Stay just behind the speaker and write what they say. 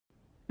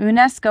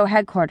UNESCO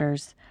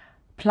Headquarters,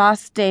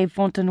 Place des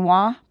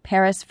Fontenoy,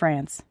 Paris,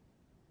 France.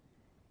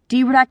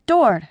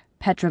 "Director,"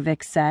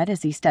 Petrovic said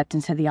as he stepped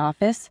into the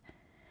office.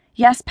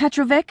 "Yes,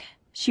 Petrovic,"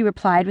 she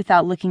replied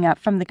without looking up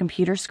from the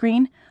computer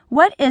screen.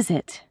 "What is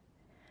it?"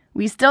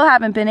 "We still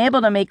haven't been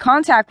able to make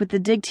contact with the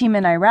dig team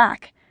in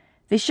Iraq.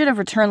 They should have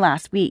returned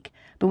last week,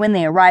 but when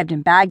they arrived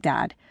in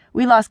Baghdad,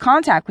 we lost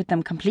contact with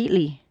them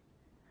completely."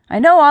 "I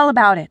know all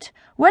about it.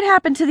 What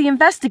happened to the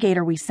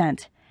investigator we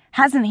sent?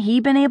 Hasn't he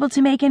been able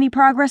to make any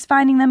progress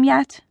finding them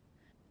yet?"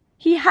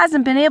 "He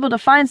hasn't been able to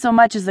find so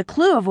much as a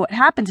clue of what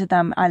happened to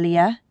them,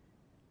 Aliyah."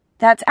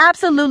 "That's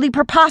absolutely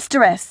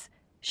preposterous!"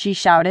 she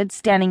shouted,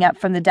 standing up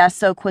from the desk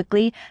so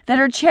quickly that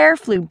her chair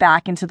flew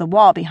back into the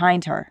wall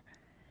behind her.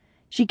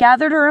 She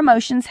gathered her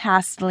emotions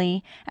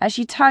hastily as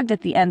she tugged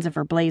at the ends of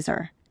her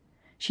blazer.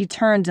 She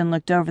turned and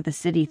looked over the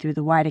city through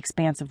the wide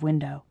expanse of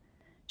window.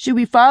 "Should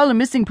we file a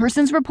missing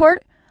persons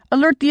report?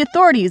 Alert the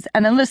authorities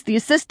and enlist the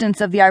assistance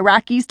of the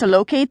Iraqis to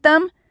locate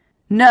them?"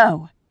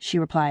 "No," she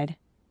replied.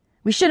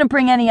 "We shouldn't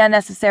bring any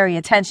unnecessary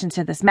attention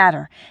to this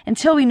matter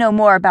until we know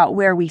more about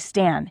where we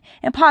stand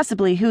and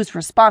possibly who's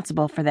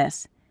responsible for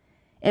this.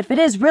 If it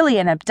is really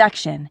an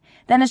abduction,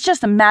 then it's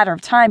just a matter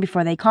of time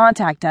before they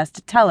contact us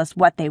to tell us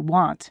what they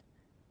want."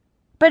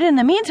 "But in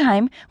the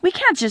meantime, we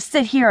can't just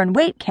sit here and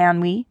wait,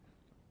 can we?"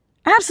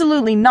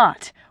 "Absolutely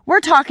not. We're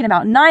talking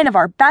about 9 of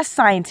our best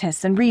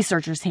scientists and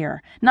researchers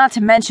here, not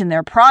to mention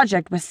their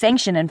project was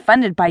sanctioned and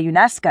funded by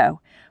UNESCO.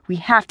 We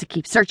have to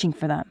keep searching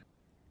for them."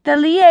 "The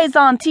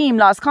liaison team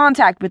lost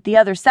contact with the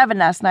other 7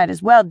 last night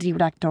as well,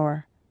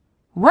 Director."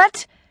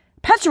 "What?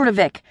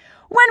 Petrovic,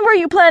 when were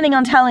you planning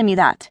on telling me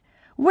that?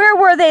 Where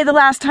were they the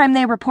last time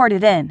they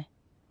reported in?"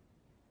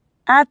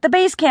 "At the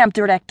base camp,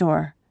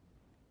 Director."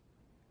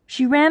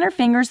 She ran her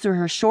fingers through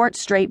her short,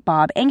 straight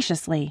bob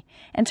anxiously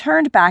and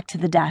turned back to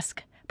the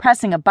desk.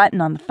 Pressing a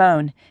button on the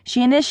phone,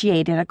 she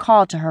initiated a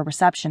call to her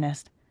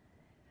receptionist.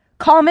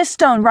 "Call Miss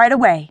Stone right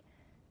away,"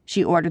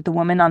 she ordered the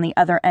woman on the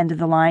other end of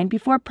the line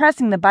before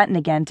pressing the button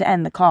again to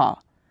end the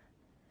call.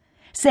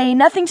 "Say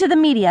nothing to the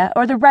media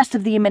or the rest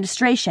of the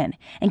administration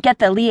and get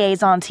the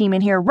liaison team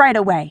in here right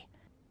away."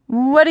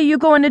 "What are you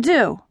going to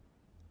do?"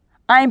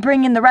 "I'm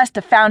bringing the rest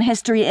of Found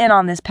History in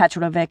on this,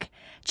 Petrovic.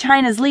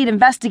 China's lead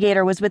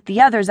investigator was with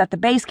the others at the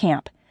base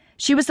camp.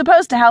 She was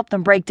supposed to help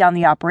them break down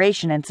the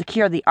operation and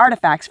secure the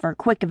artifacts for a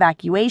quick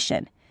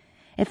evacuation.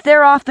 If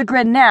they're off the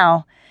grid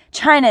now,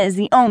 China is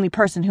the only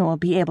person who will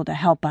be able to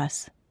help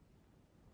us."